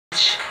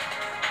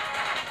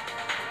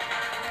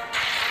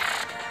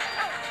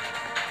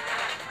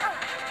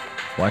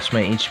Watch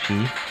my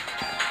HP.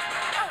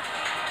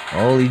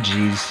 Holy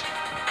jeez.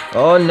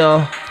 Oh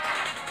no.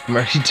 I'm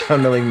already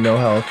down to like no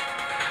health.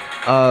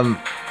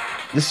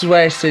 This is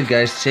why I said,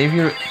 guys, save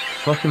your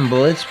fucking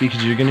bullets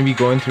because you're gonna be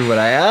going through what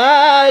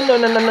I no.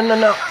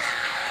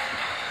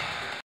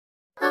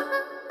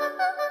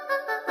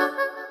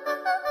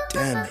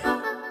 Damn it.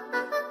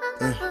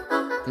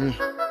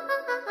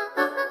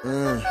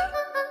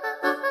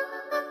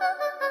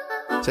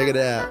 Check it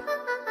out.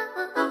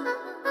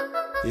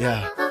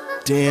 Yeah.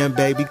 Damn,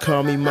 baby,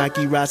 call me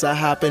Mikey Ross. I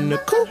hop in the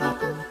coupe.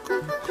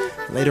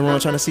 Later on,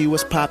 trying to see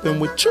what's poppin'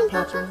 with you.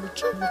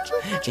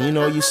 And you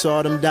know you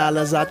saw them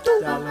dollars I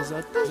threw.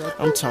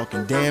 I'm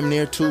talking damn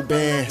near 2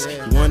 bands.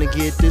 You wanna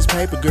get this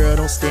paper, girl,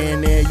 don't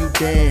stand there, you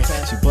dance.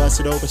 She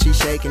busted open, she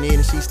shaking it,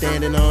 and she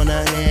standing on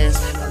her hands.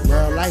 I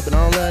love life, but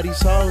I don't love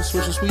these hoes.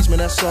 Switching sweets, man,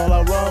 that's all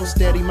I roll.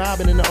 Steady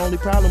mobbing, and the only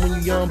problem when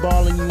you young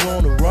ballin', you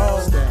on the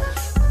road.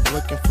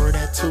 Looking for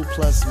that 2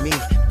 plus me.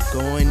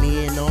 Going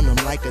in on them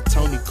like a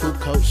Tony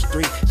Kukoc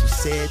street. She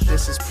said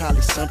this is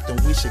probably something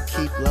we should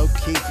keep low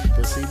key.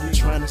 But see, we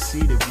trying to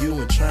see the view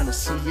and trying to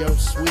see your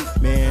suite.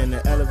 Man,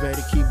 the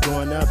elevator keep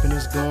going up and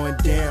it's going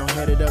down.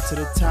 Headed up to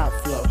the top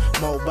floor.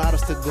 More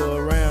bottles to go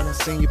around. I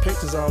seen your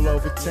pictures all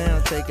over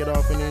town. Take it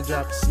off and then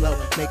drop it slow.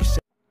 Make it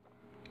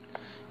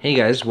Hey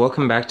guys,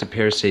 welcome back to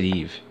Parasite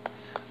Eve.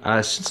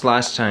 Since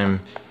last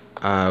time,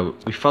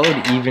 we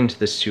followed Eve into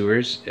the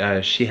sewers.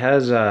 She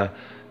has,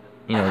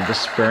 you know, the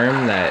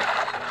sperm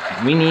that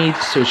we need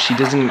so she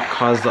doesn't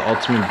cause the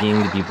ultimate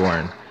being to be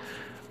born.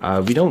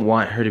 We don't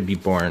want her to be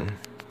born,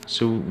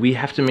 so we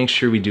have to make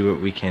sure we do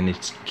what we can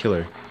to kill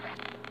her.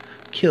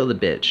 Kill the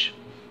bitch.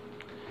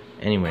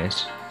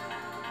 Anyways,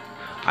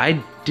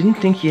 I didn't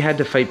think you had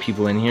to fight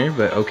people in here,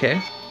 but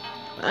okay.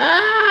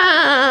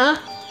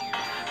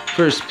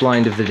 First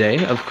blind of the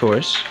day, of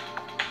course.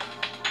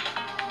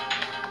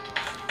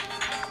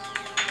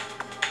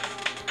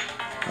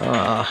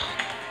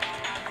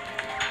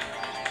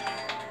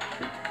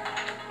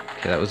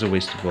 Okay, that was a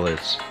waste of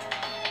bullets.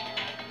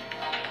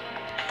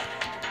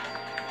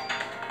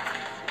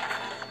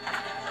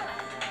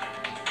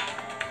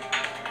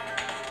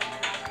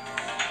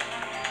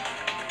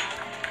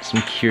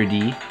 Some Cure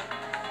D.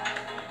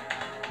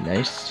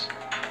 Nice.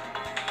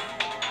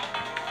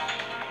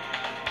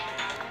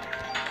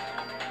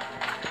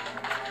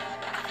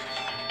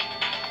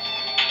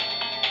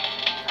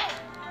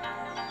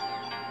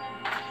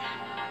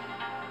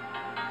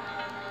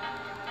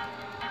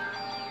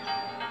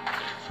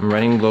 I'm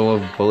running low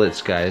of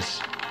bullets, guys.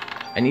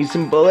 I need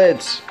some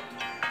bullets!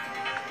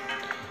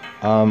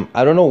 I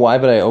don't know why,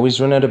 but I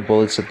always run out of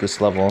bullets at this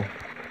level.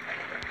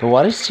 The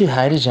water's too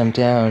high to jump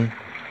down.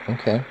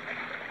 Okay.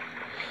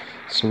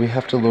 So we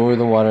have to lower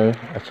the water.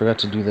 I forgot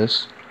to do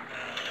this.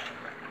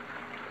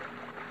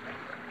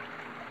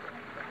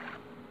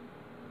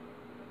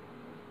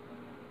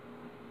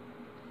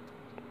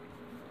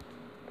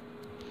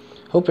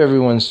 Hope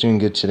everyone's doing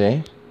good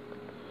today.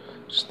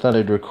 Just thought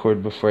I'd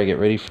record before I get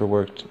ready for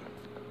work.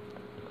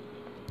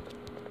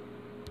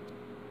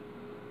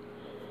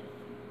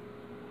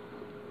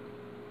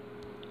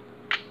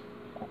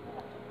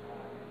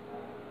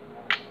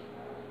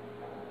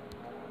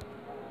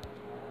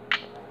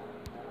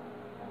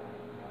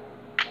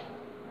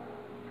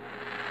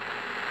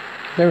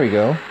 There we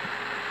go.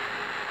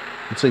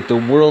 It's like the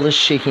world is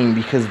shaking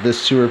because the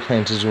sewer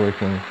plant is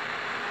working.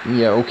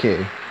 Yeah,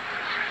 okay.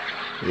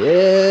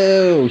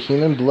 Yo,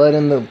 human blood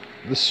in the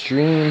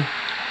stream.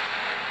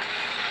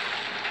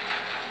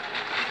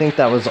 I think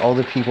that was all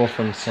the people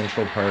from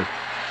Central Park.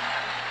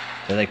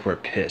 They like were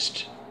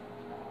pissed.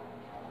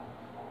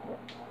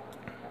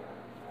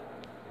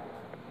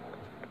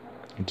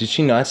 Did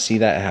she not see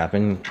that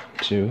happen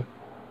too?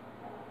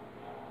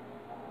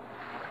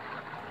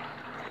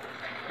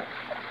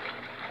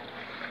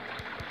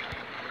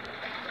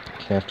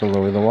 I have to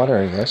lower the water,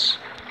 I guess.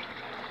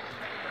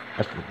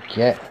 I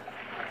forget.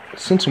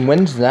 Since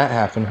when does that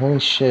happen?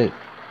 Holy shit.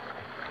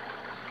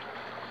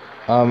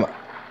 I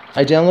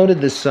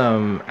downloaded this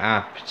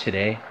app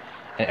today,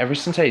 and ever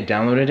since I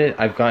downloaded it,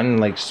 I've gotten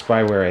like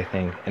spyware, I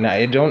think, and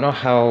I don't know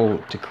how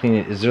to clean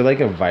it. Is there like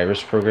a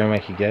virus program I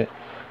could get?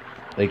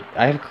 Like,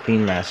 I have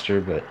Clean Master,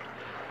 but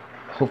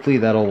hopefully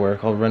that'll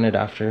work. I'll run it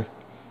after.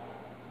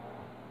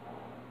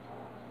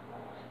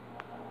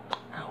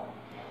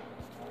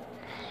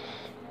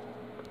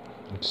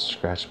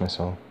 Scratch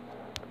myself.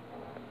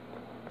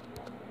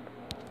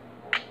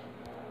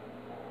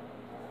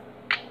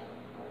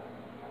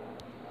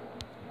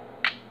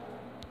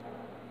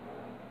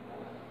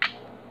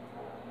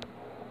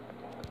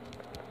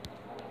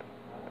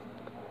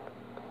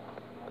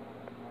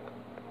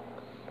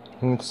 I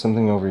think it's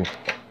something over here.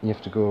 You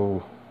have to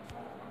go.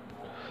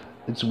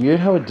 It's weird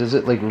how it does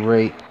it like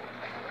right,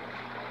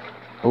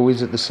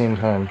 always at the same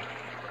time.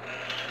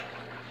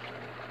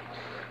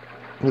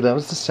 Ooh, that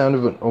was the sound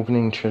of an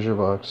opening treasure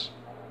box.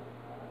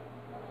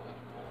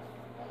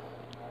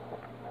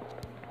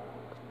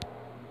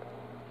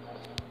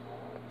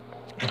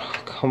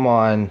 Oh, come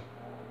on.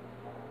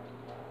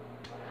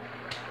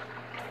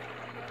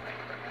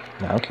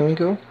 Now can we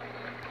go?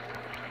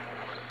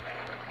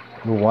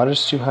 The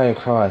water's too high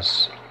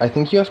across. I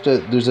think you have to...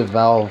 There's a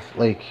valve,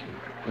 like,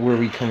 where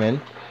we come in.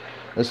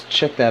 Let's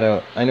check that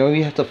out. I know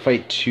we have to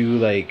fight 2,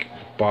 like,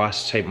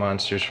 boss-type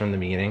monsters from the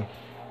beginning.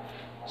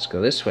 Let's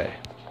go this way.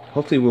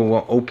 Hopefully we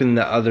won't open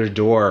the other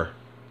door.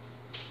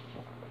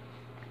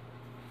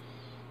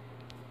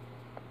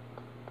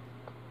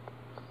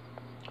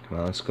 Come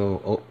on, let's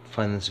go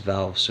find this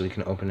valve so we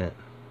can open it.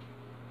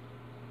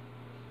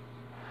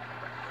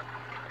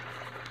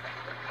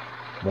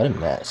 What a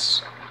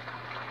mess.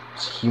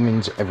 There's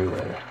humans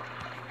everywhere.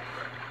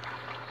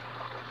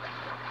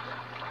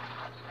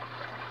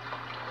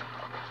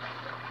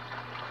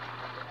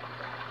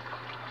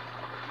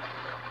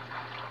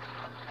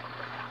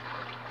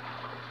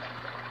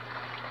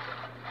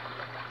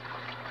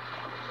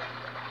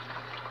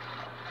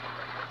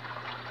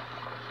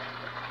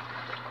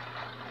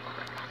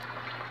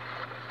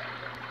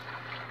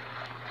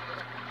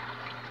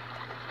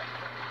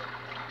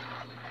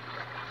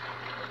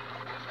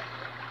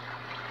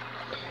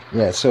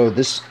 Yeah, so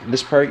this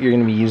part you're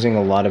going to be using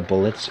a lot of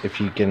bullets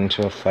if you get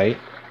into a fight,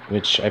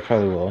 which I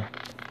probably will.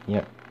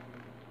 Yep.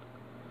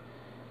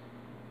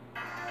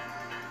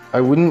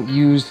 I wouldn't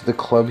use the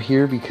club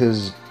here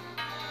because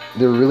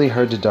they're really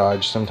hard to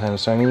dodge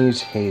sometimes, so I'm going to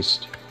use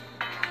haste.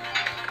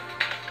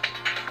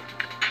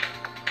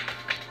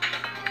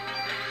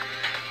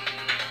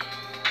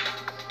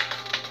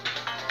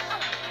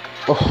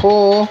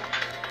 Oh!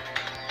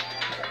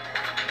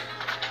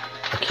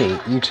 Okay,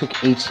 you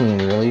took 18,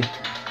 really?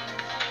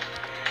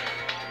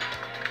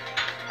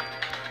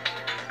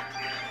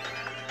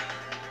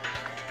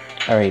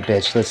 Alright,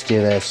 bitch, let's do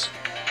this.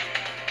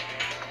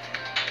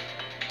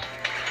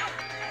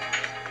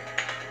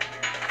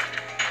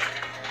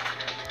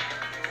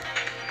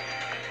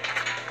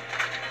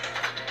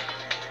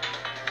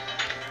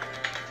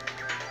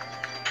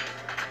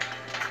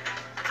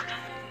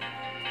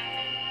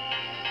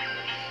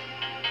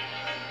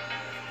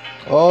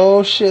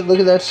 Oh shit, look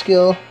at that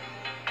skill.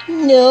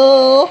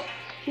 No!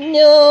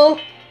 No!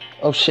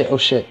 Oh shit, oh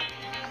shit.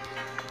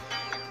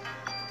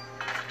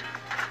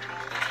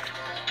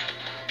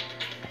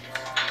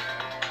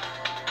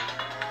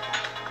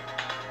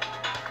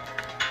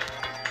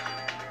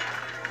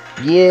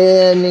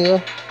 Yeah,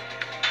 nigga.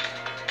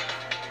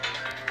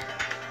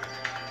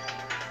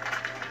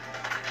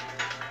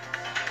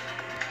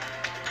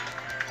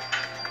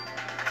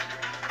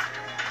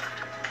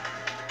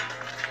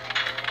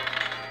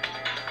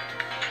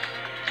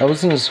 That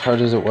wasn't as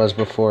hard as it was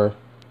before.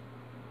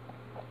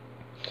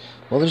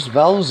 Well, there's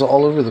valves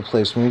all over the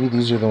place. Maybe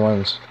these are the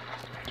ones.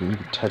 Do we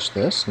touch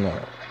this?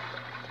 No.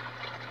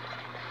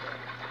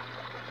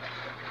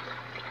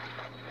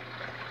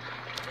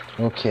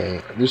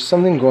 Okay, there's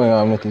something going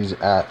on with these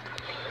apps.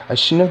 I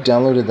shouldn't have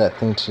downloaded that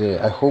thing today.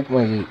 I hope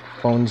my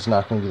phone's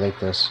not going to be like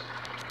this.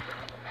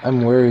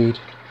 I'm worried.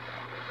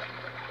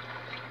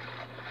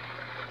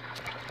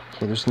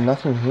 Okay, there's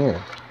nothing here.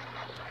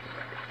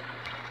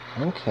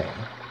 Okay.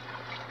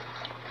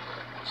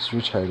 It's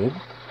retarded.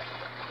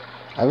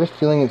 I have a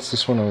feeling it's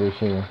this one over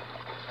here.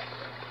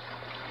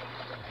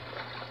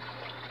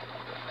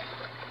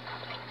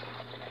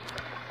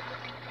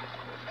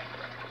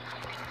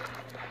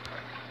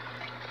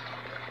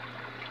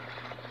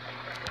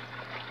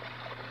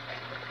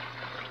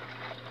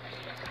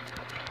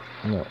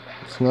 No,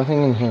 there's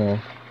nothing in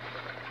here.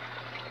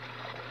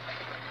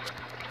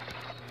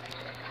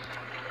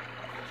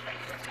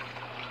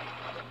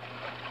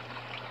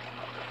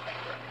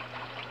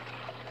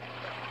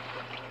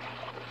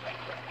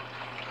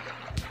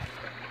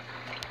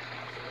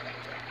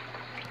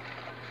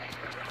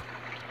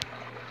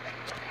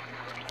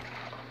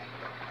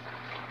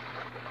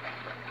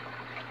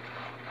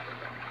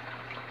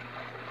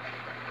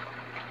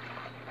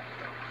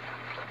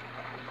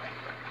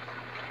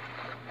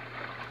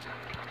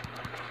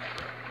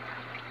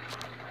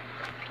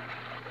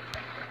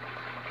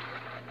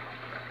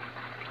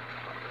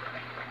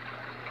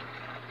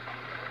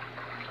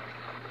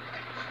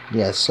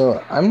 Yeah,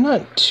 so I'm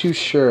not too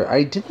sure.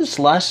 I did this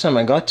last time.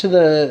 I got to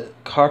the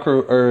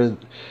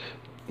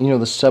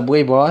the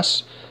subway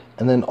boss,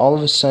 and then all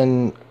of a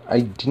sudden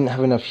I didn't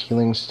have enough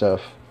healing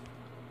stuff.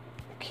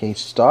 Okay,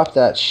 stop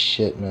that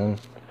shit, man.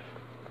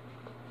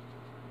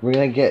 We're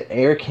gonna get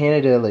Air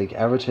Canada like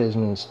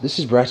advertisements. This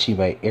is brought to you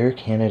by Air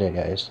Canada,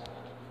 guys.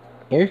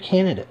 Air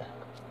Canada.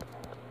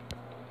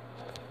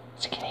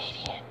 It's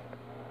Canadian.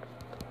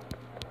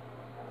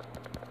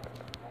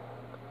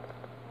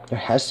 There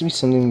has to be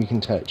something we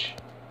can touch.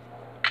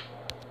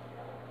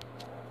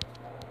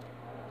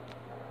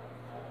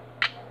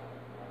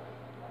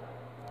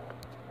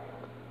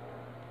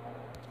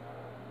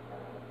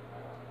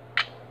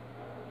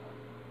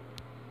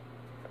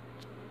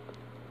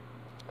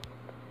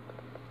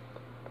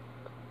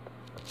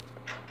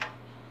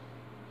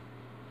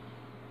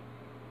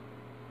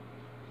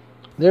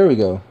 There we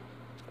go.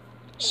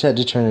 Just had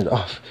to turn it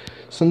off.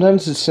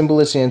 Sometimes the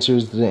simplest answer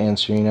is the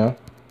answer, you know?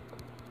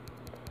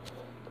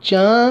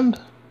 Jump!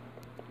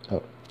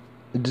 Oh.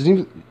 It doesn't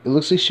even, it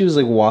looks like she was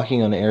like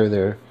walking on air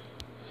there.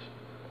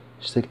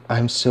 She's like,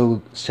 I'm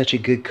such a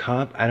good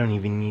cop, I don't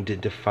even need to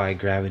defy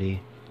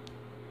gravity.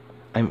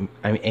 I'm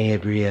Aya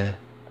Brea.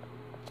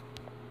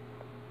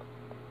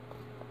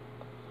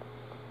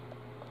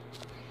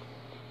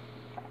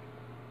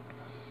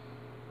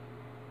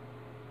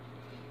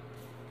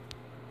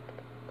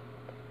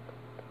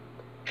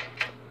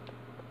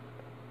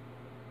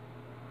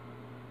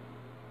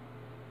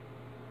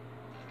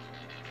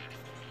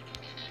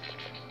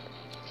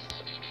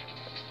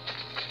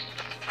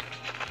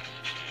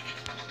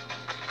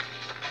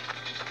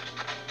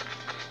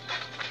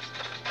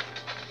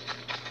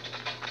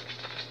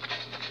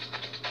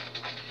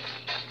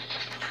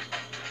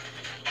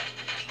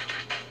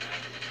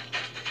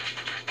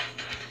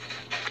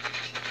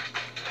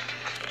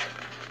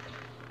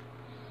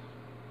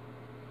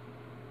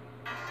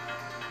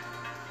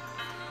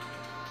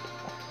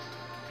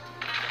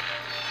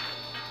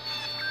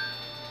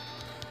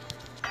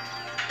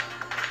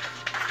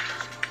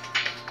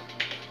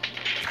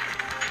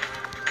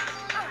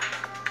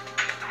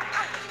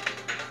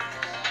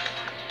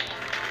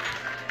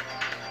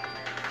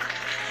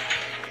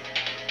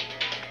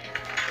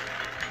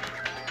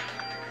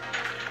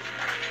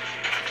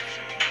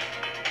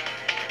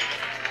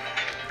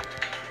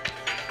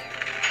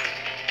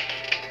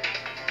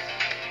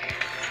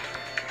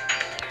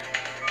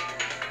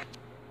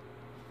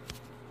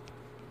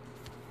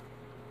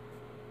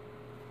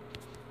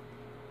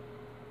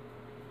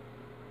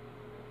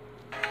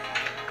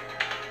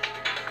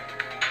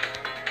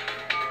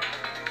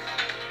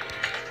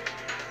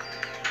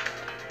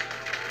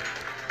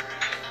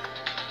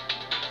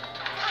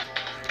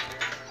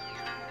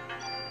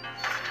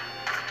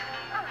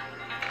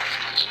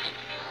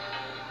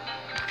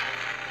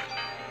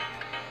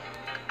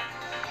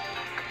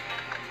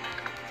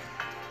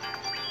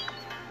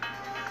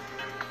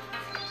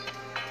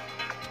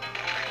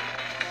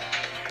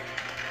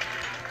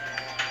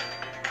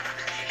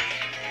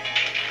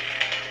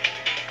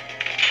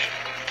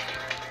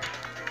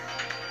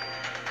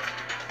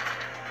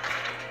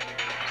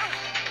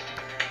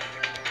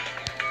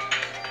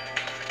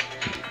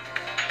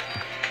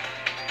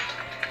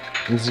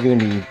 This is gonna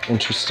be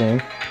interesting.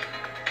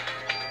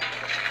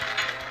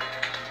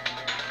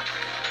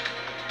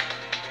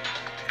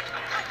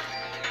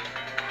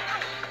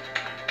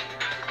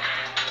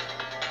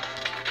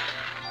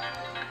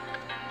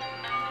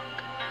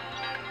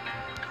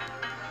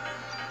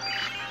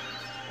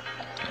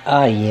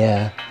 Ah,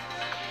 yeah.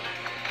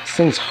 This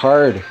thing's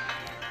hard.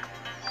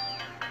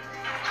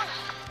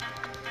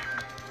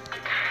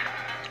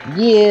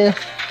 Yeah.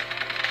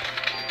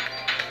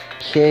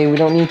 Okay, we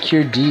don't need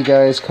Cure D,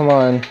 guys. Come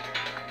on.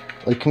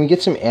 Like, can we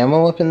get some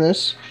ammo up in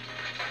this?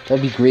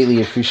 That'd be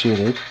greatly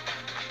appreciated.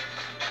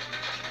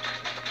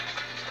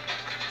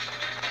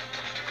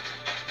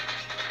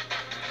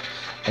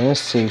 I'm gonna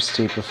save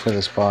state before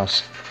this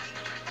boss.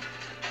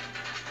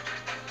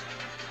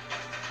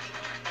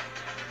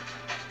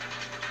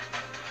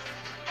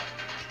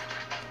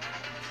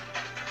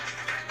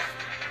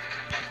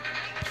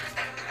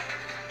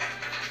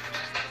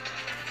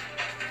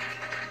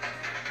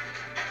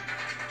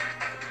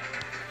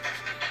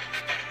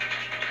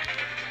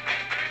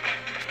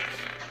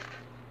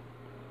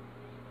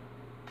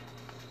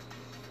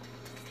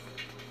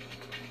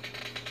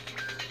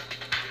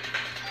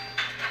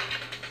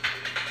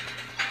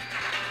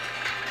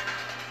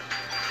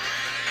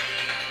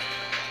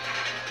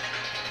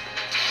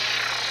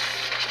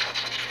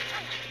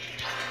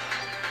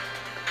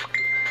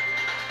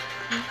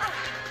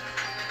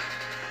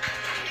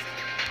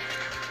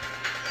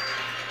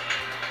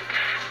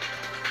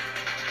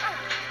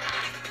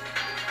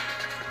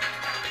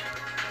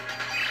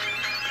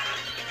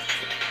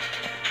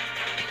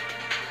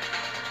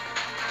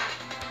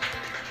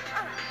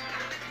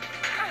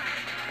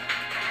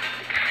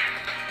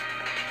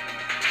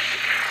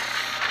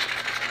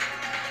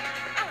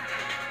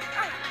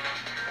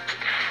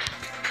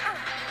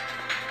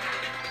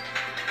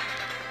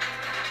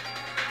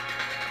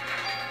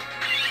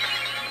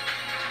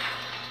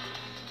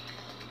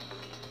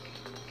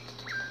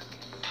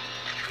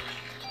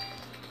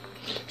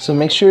 So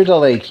make sure to,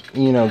 like,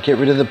 you know, get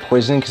rid of the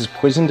poison, because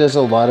poison does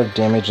a lot of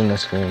damage in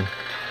this game.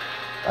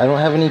 I don't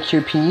have any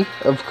Cure P,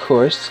 of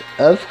course.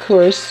 Of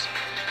course.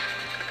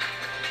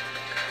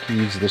 I can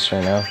use this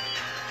right now.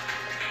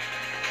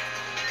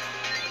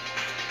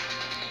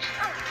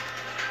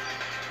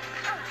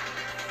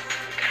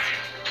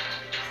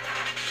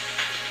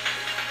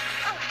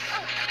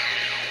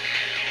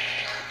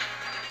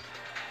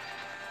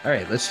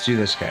 Alright, let's do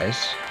this,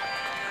 guys.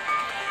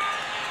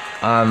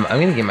 I'm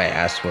gonna get my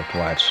ass whooped,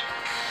 watch.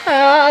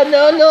 Ah,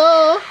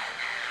 no!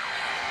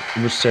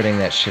 We're starting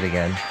that shit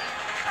again.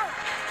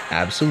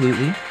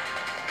 Absolutely.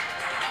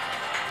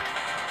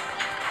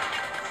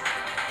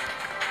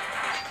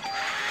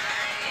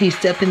 Hey,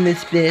 step in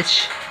this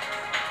bitch.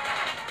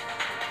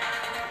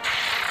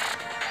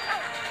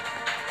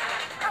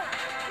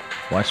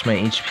 Watch my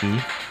HP.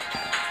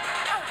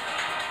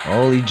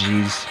 Holy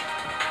jeez.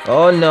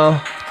 Oh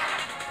no.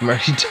 I'm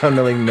already down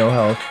to like no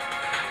health.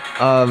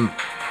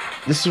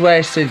 This is why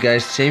I said,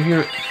 guys, save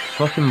your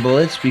fucking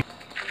bullets.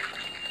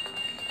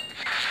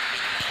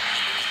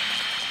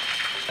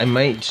 I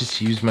might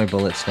just use my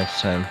bullets next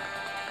time.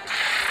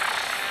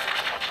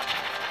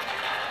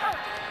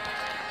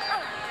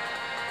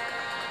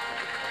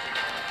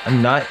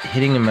 I'm not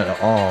hitting him at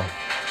all.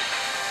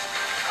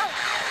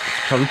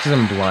 It's probably because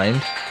I'm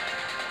blind.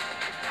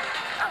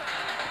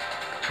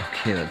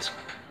 Okay, that's...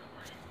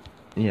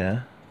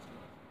 Yeah.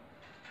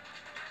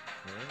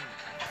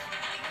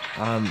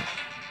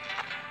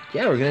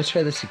 Yeah, we're gonna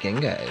try this again,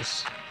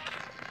 guys.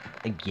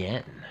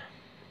 Again.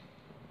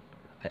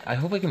 I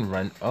hope I can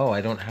run. Oh,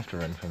 I don't have to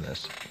run from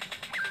this.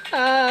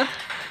 Ah,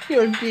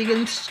 you're big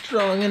and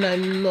strong and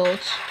I'm not.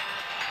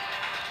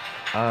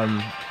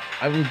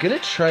 I'm gonna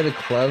try the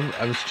club.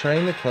 I was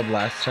trying the club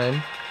last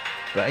time,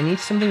 but I need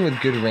something with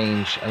good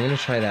range. I'm gonna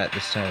try that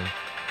this time.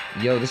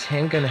 Yo, this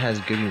handgun has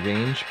good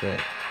range, but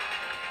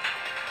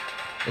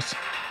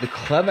the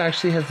club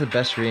actually has the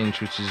best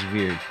range, which is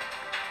weird.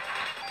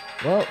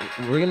 Well,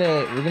 we're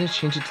gonna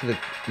change it to the...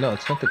 No,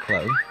 it's not the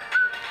club.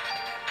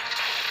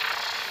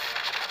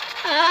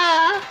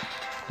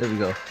 There we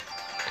go.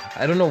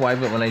 I don't know why,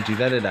 but when I do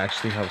that, it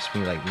actually helps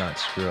me, like, not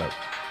screw up.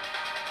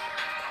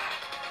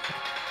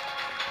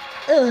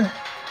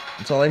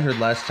 That's all I heard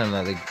last time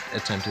that I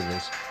attempted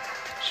this.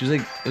 She was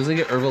like... It was like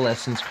an Herbal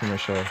Essence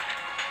commercial.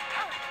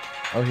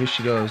 Oh, here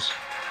she goes.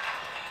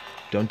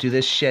 Don't do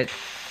this shit.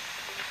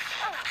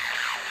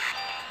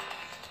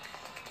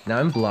 Now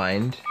I'm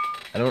blind.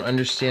 I don't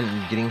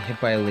understand getting hit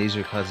by a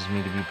laser causes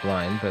me to be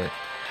blind, but...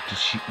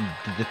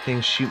 Did the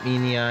thing shoot me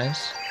in the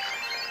eyes?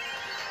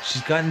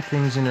 She's gotten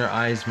things in her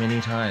eyes many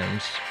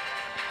times.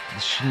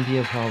 This shouldn't be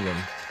a problem.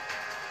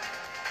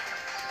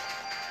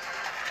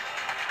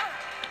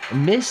 I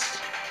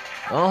missed!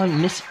 Oh, I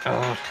missed.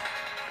 Oh.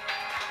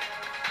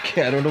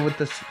 Okay, I don't know what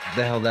the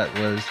hell that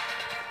was.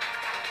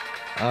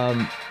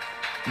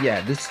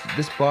 Yeah,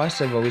 this boss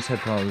I've always had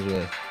problems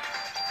with.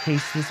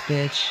 Taste this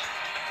bitch.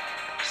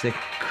 She's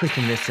like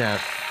clicking this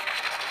out.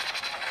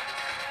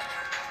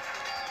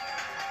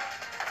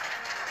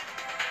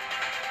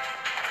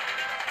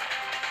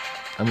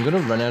 I'm gonna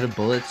run out of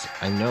bullets.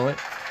 I know it.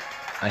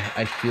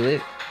 I feel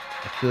it.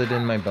 I feel it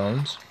in my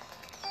bones.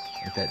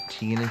 Like that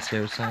Tegan and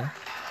Sarah song.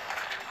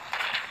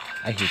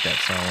 I hate that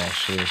song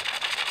actually.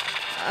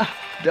 Ah,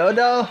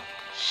 no.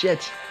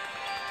 Shit.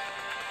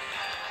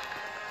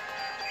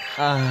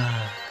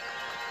 Ah,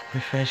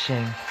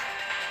 refreshing.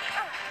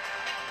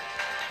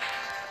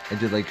 I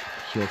did like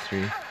heal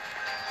 3.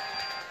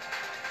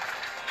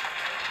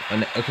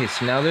 Okay,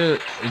 so now they're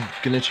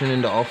gonna turn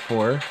into all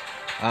 4.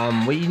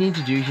 What you need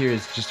to do here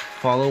is just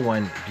follow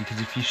one, because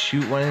if you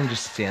shoot one and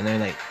just stand there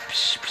like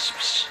psh, psh,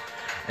 psh,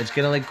 it's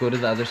gonna like go to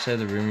the other side of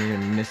the room. You're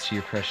gonna miss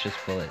your precious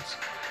bullets.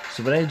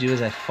 So what I do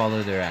is I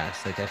follow their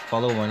ass. Like I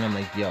follow one, I'm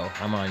like, yo,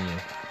 I'm on you.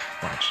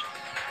 Watch.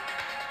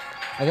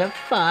 I got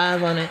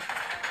 5 on it.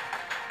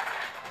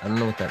 I don't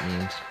know what that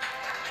means.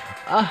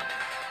 Ah!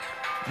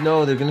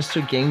 No, they're gonna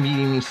start gang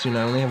beating me soon.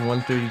 I only have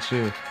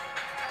 132.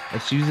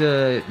 Let's use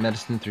a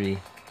medicine 3.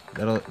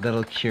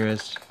 That'll cure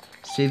us.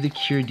 Save the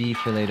cure D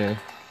for later.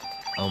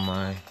 Oh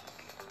my.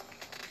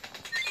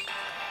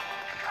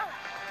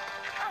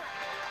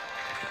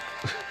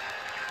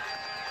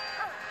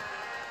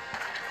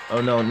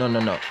 Oh no.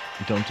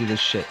 Don't do this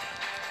shit.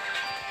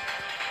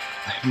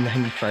 I have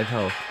 95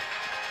 health.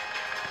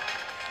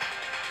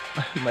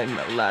 My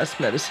last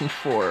medicine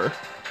 4.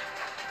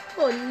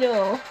 Oh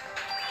no.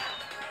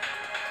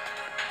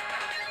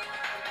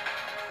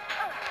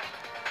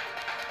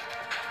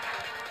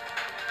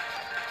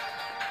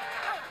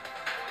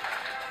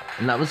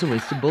 And that was a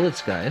waste of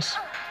bullets, guys.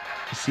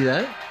 You see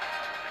that?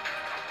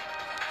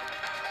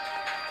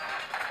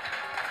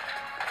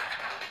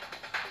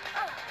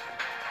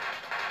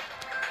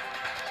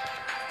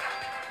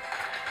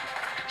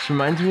 This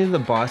reminds me of the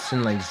boss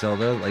in like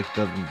Zelda, like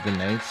the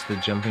knights, the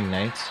jumping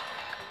knights.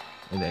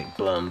 And like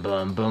boom,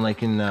 boom, boom,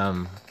 like in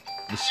the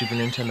Super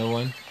Nintendo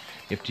one.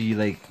 You have to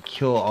like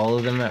kill all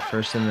of them at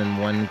first, and then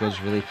one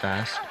goes really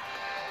fast.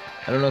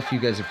 I don't know if you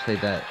guys have played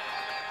that.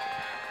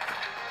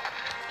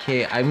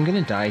 Okay, I'm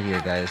gonna die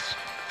here, guys.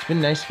 It's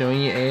been nice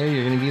knowing you, Aya.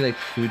 You're gonna be like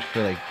food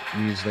for like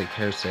these like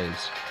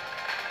parasites.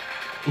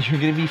 You're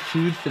gonna be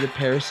food for the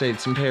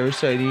parasites in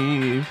Parasite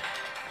Eve.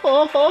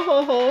 Ho ho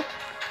ho ho.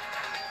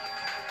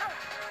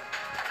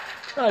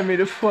 I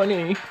made it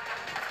funny.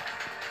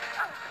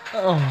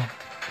 Oh.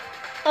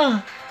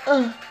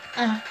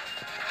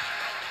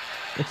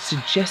 It's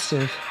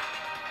suggestive.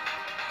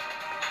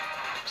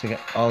 It's like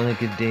all in a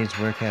good day's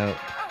workout.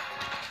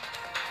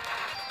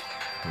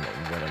 I don't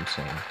know what I'm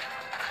saying.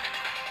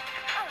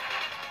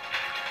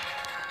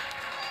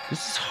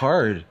 This is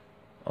hard.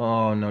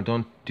 Oh no,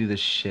 don't do this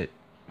shit.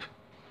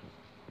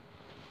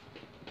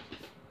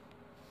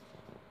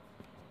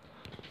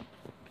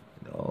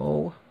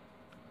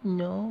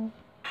 No.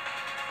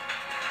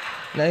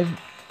 And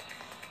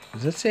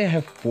does that say I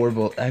have 4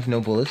 bullets? I have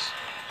no bullets.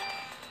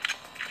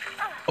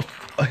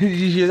 Oh, did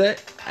you hear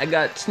that? I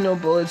got no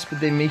bullets, but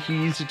they make you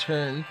use a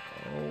turn.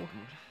 Oh,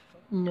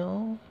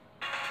 no.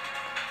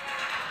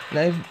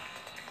 And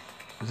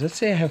does that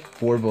say I have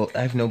 4 bullets?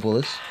 I have no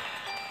bullets.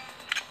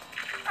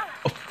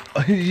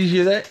 Oh, did you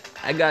hear that?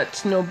 I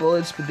got no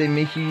bullets, but they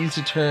make you use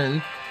a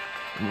turn.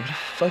 What a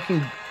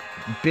fucking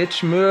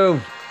bitch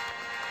move.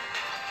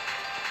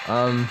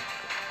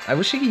 I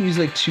wish I could use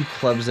like 2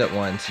 clubs at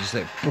once. Just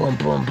like boom,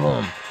 boom,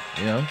 boom.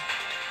 You know?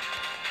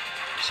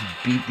 Just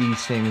beat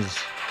these things.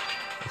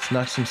 Let's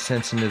knock some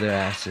sense into their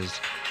asses.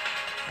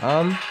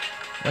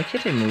 Why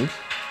can't I move?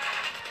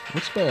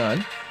 What's going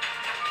on?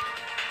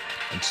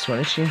 I just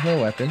want to change my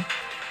weapon.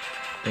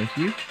 Thank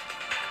you.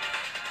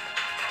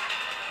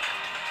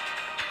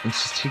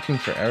 It's just taking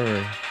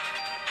forever.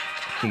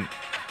 Okay.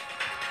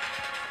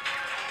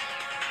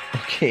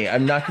 Okay,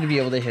 I'm not going to be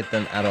able to hit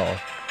them at all.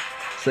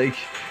 It's like,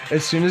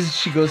 as soon as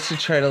she goes to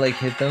try to like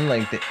hit them,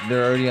 like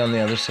they're already on the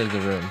other side of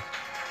the room.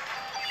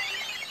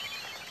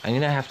 I'm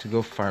going to have to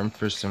go farm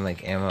for some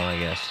like ammo, I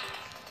guess.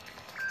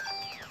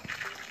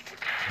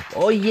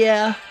 Oh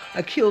yeah,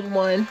 I killed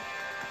one.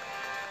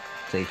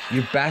 It's like,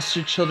 your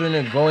bastard children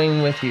are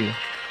going with you.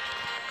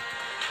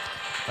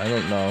 I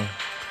don't know.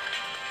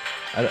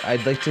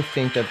 I'd like to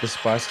think that this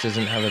boss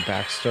doesn't have a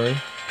backstory.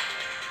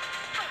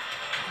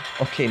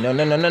 Okay, no.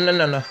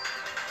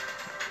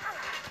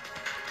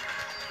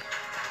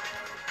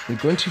 You're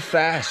going too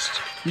fast.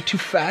 You're too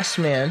fast,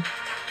 man.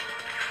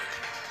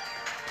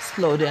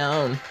 Slow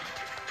down.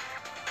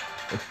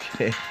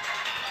 Okay.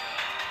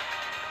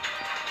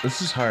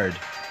 This is hard.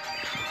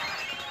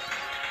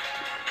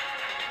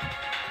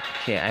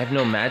 Okay, I have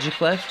no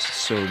magic left,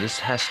 so this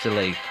has to,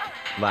 like,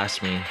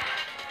 last me.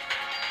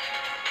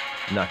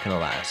 Not gonna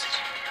last.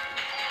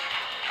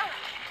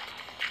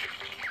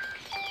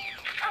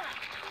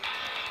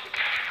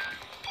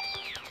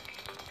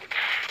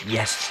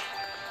 Yes!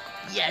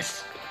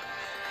 Yes!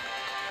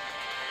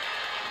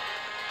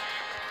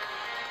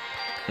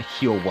 I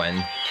heal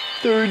 1.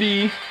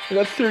 30! I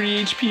got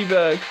 30 HP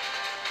back.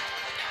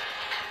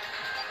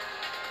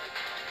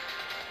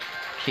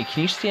 Okay,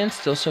 can you stand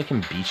still so I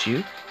can beat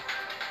you?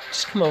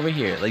 Just come over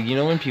here. Like, you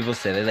know when people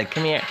say that? Like,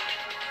 come here.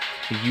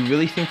 Like, you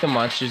really think the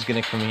monster's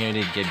gonna come here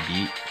to get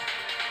beat?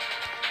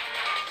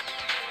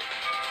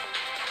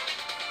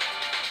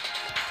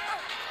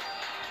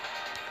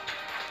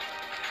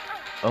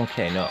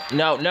 Okay, no.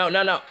 No.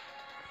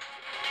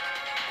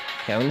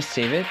 Okay, I'm gonna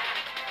save it.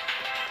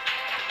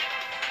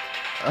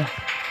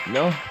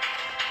 No.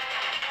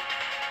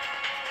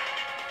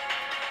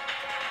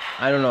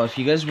 I don't know, if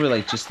you guys were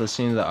like just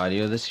listening to the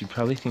audio of this, you'd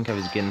probably think I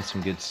was getting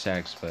some good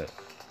stacks, but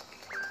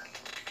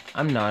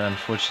I'm not,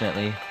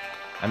 unfortunately.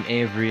 I'm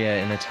Aya Brea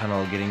in the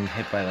tunnel getting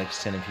hit by like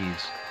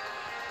centipedes.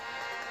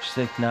 She's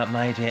like, not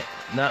my day,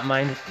 not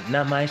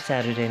my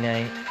Saturday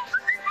night.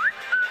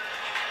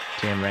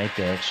 Damn right,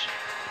 bitch.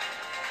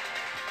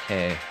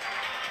 Okay.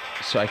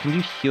 So I can do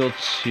heal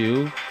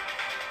 2.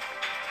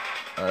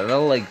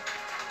 That'll like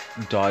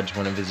dodge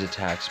one of his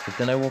attacks, but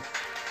then I'm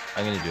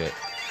gonna do it.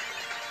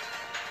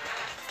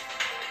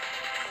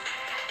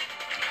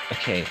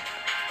 Okay.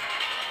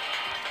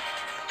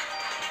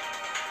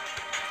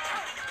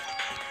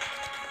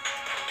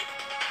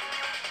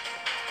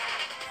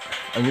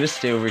 I'm gonna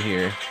stay over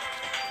here.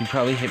 You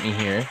probably hit me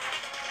here.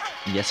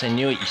 Yes, I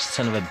knew it, you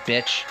son of a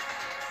bitch.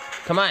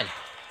 Come on!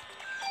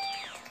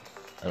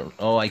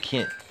 Oh, I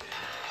can't.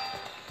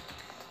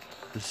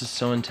 This is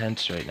so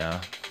intense right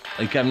now.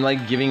 Like, I'm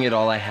like giving it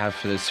all I have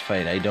for this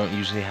fight. I don't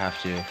usually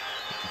have to,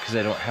 because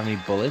I don't have any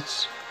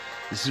bullets.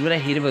 This is what I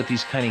hate about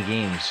these kind of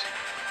games.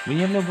 When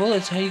you have no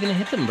bullets, how are you gonna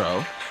hit them,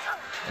 bro?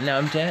 And now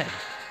I'm dead.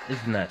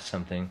 Isn't that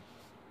something?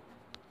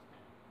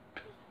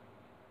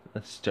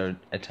 Let's start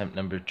attempt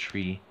number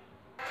 3.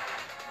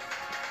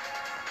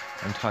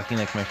 I'm talking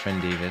like my friend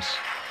Davis.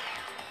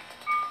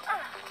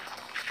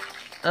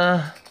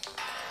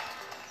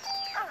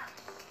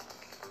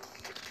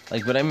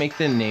 Like, when I make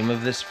the name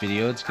of this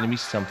video, it's gonna be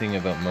something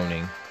about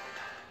moaning.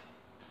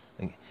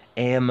 Like,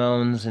 Aya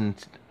moans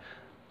and,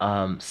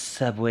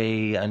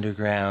 Subway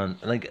Underground.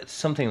 Like,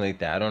 something like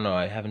that. I don't know,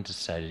 I haven't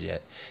decided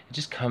yet. It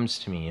just comes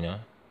to me, you know?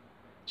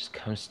 It just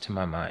comes to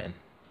my mind.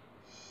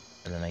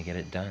 And then I get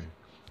it done.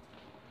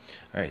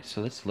 Alright, so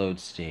let's load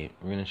state.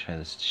 We're gonna try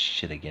this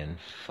shit again.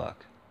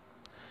 Fuck.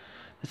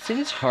 This thing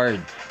is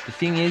hard. The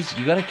thing is,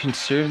 you gotta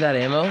conserve that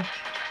ammo,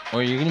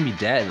 or you're gonna be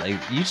dead. Like,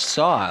 you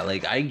saw,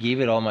 like, I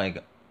gave it all I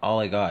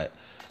got.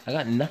 I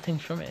got nothing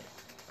from it.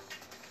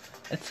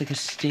 That's like a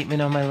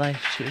statement on my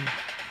life, too.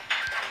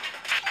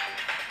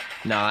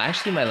 No,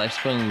 actually, my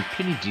life's going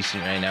pretty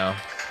decent right now.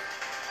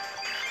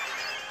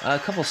 A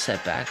couple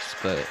setbacks,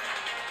 but,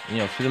 you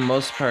know, for the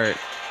most part,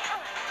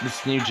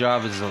 this new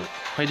job is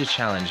quite a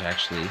challenge,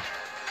 actually.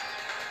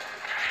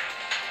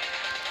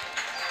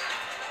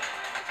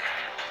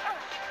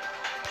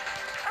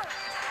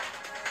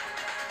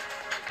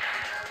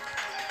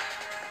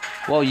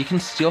 Whoa, you can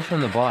steal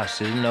from the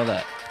boss. I didn't know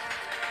that.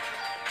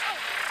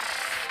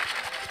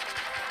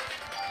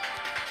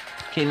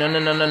 Okay, no.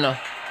 No.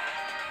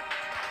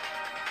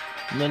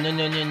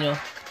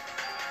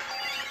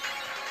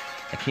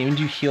 I can't even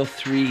do heal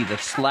 3.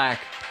 That's slack.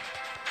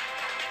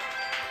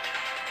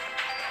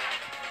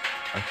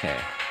 Okay.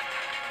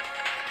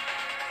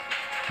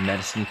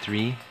 Medicine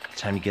 3.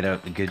 Time to get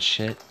out the good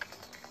shit.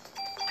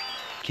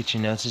 Get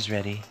your noses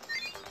ready.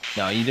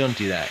 No, you don't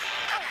do that.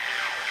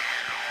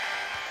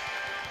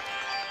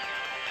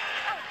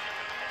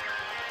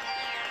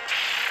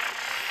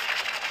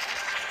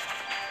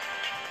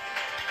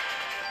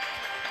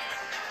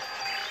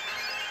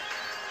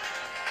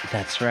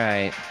 That's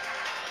right.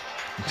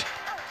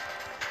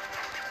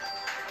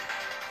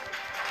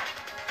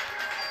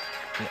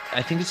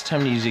 I think it's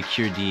time to use a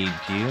Cure D,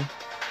 do you?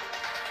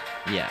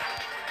 Yeah.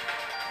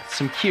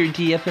 Some Cure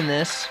D up in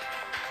this.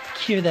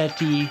 Cure that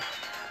D.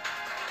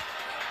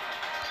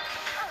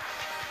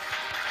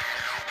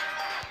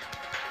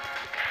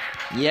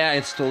 Yeah,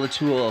 it stole a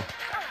tool.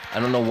 I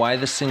don't know why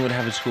this thing would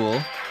have a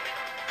tool.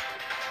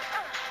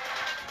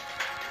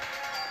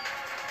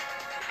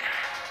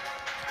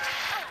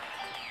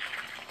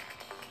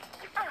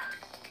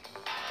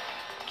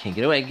 Okay,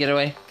 get away, get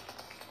away.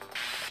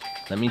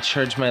 Let me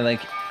charge my,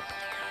 like...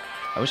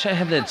 I wish I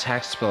had the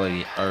attack spell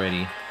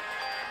already.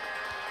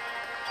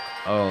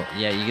 Oh,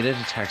 yeah, you get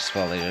an attack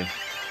spell later.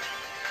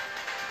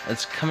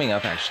 It's coming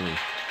up, actually.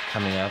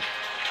 Coming up.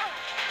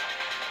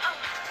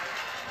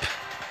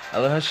 I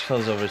love how she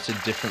falls over. It's a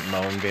different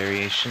Moan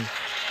variation.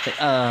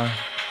 Like,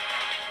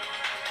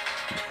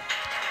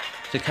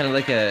 it's kind of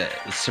like a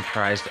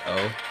surprised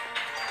oh.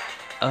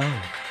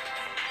 Oh.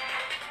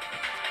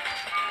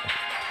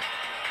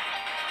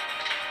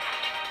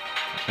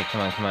 Okay,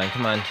 come on, come on,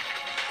 come on.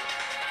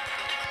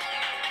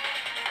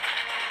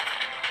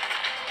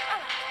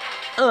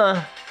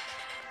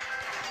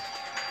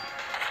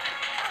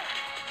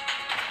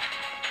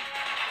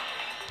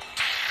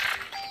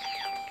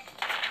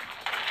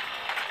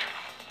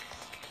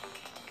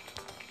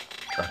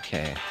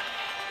 Okay.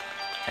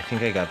 I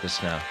think I got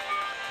this now.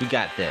 We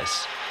got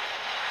this.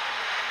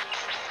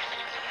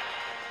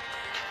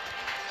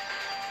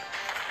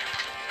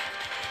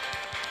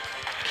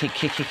 Kick,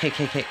 kick, kick, kick,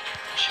 kick, kick.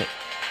 Shit.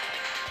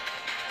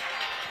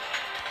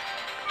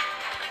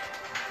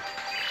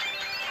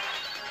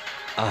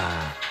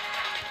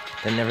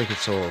 That never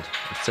gets old.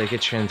 It's like a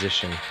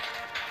transition.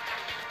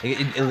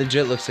 It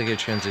legit looks like a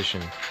transition.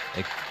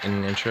 Like in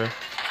an intro.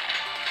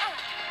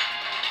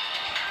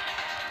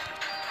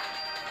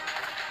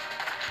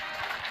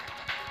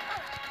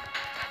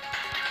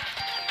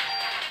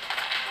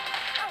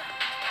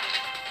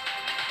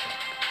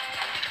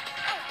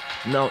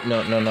 No,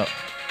 no, no, no.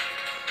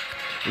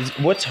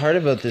 What's hard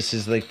about this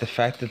is like the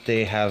fact that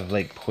they have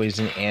like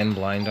poison and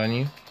blind on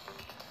you.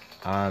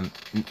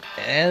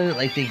 And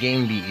like they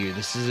game beat you.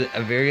 This is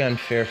a very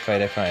unfair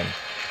fight, I find.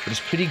 But it's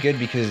pretty good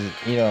because,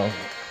 you know,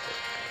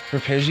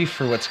 prepares you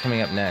for what's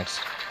coming up next.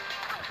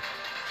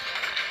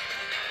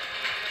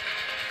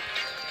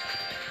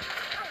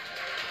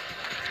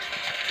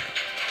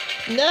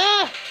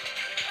 Nah!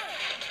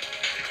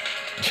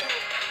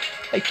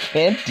 I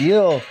can't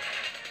deal.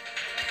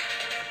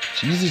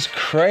 Jesus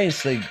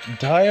Christ, like,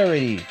 die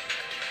already.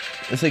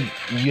 It's like,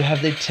 you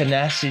have the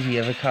tenacity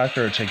of a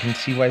cockroach. I can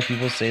see why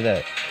people say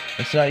that.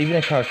 It's not even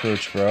a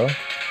cockroach, bro. I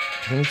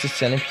think it's a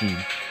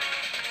centipede.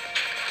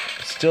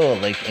 Still,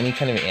 like, any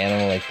kind of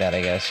animal like that,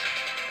 I guess.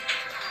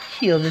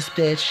 Heal this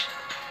bitch.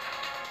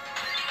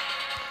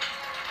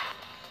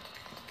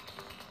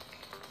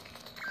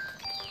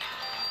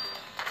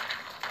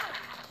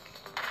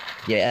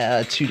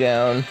 Yeah, 2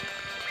 down.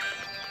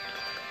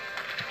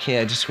 Okay,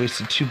 I just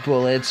wasted 2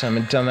 bullets. I'm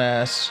a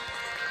dumbass.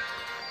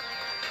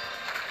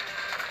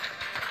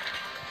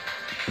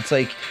 It's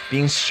like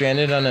being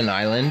stranded on an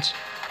island,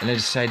 and I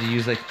decided to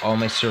use like all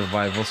my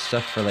survival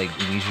stuff for like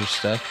leisure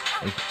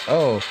stuff. Like,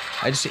 oh,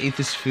 I just ate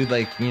this food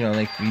like, you know,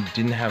 like we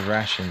didn't have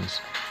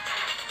rations.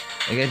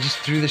 Like I just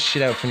threw this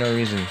shit out for no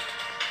reason.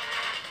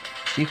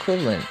 It's the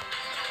equivalent.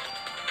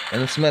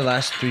 And that's my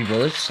last 3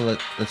 bullets, so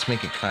let's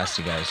make it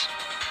classy, guys.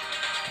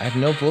 I have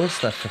no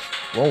bullets left.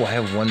 Whoa, I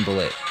have 1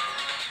 bullet.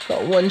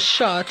 Got 1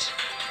 shot.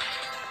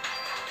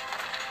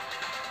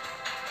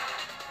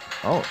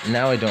 Oh,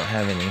 now I don't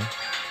have any.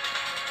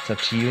 It's up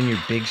to you and your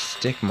big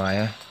stick,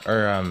 Maya.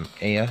 Or,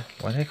 Aya.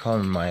 Why did I call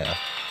her Maya?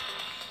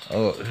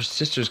 Oh, her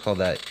sister's called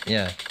that.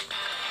 Yeah.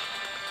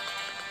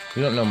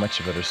 We don't know much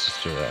about her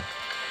sister, though.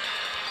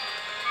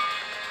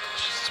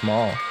 She's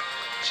small.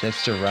 She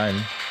likes to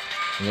run.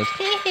 And goes,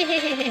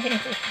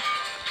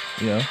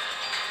 you know?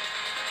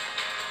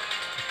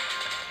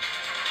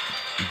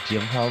 Do you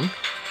have a problem?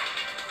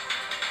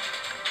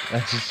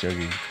 I'm just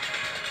joking.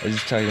 I was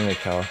just talking to my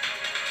cow.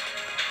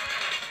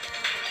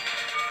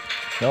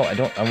 No, I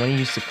don't. I want to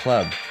use the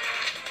club.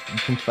 You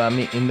can find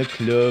me in the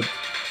club.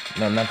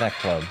 No, not that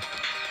club.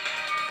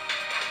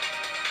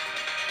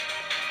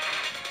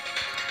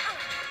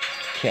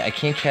 Okay, I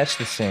can't catch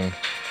this thing.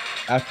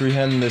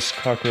 Apprehend this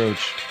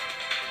cockroach.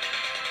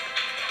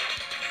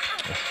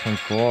 Oh, thank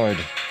God.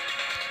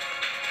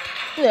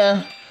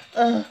 Yeah.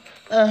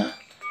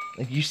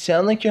 Like, you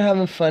sound like you're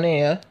having fun,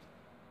 Aya.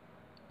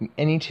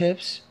 Any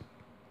tips?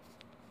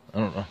 I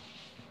don't know.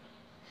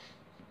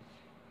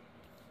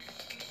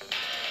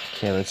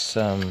 Okay, let's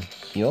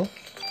heal.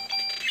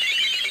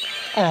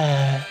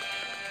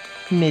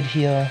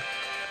 Mid-heal.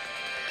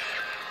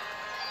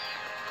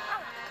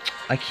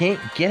 I can't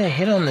get a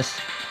hit on this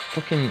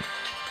fucking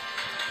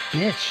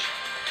bitch.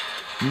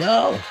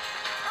 No!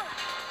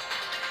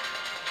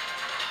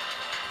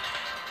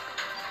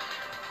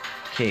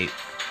 Okay.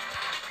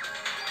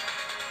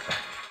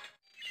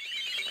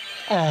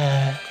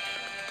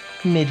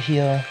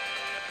 Mid-heel.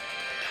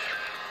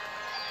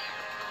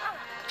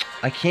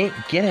 I can't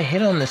get a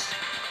hit on this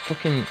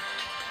fucking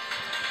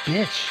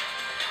bitch.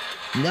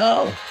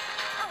 No.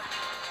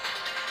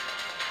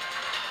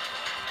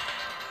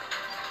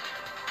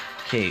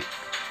 Okay.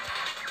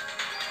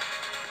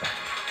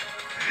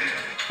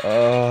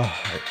 Oh,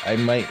 I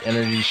might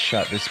energy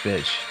shot this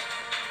bitch.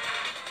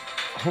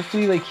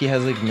 Hopefully, like, he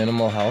has, like,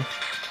 minimal health.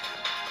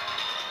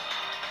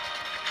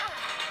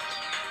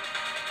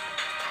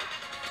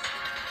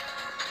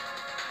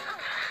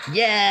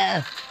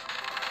 Yeah!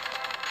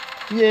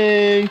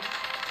 Yay!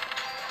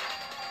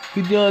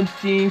 Good job,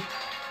 Steve.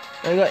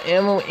 I got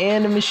ammo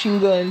and a machine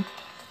gun.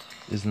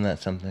 Isn't that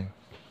something?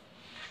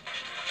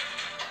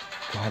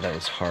 God, that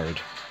was hard.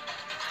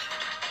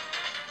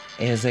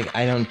 And it's like,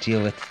 I don't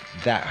deal with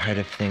that hard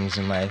of things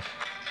in life.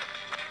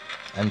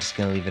 I'm just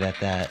gonna leave it at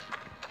that.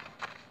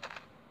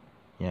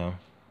 You know?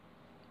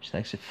 She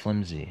likes it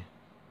flimsy.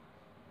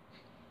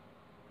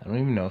 I don't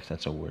even know if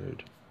that's a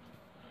word.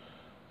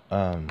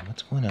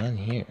 What's going on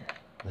here?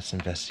 Let's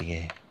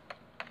investigate.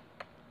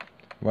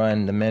 We're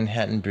on the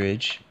Manhattan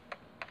Bridge.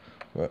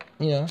 You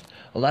know,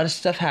 a lot of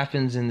stuff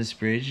happens in this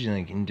bridge,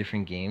 like in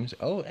different games.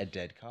 Oh, a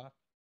dead cop.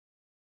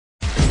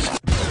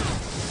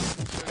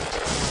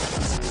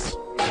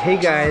 Hey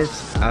guys,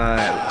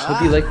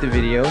 hope you liked the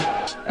video.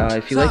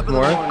 If you like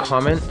more,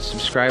 comment,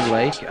 subscribe,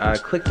 like,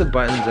 click the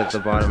buttons at the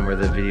bottom where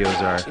the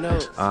videos are.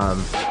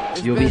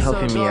 You'll be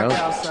helping me out,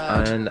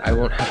 and I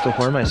won't have to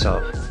whore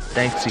myself.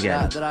 Thanks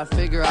again. That I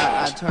figure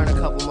I'd turn a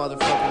couple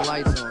motherfucking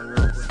lights on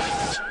real quick.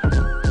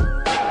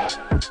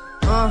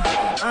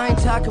 I ain't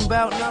talking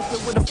about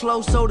nothing with a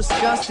flow so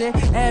disgusting.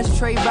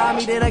 Ashtray by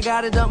me that I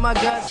got it up my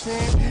guts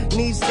in.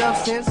 Need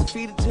substance,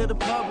 feed it to the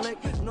public.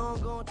 No,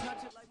 I'm gonna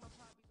touch it.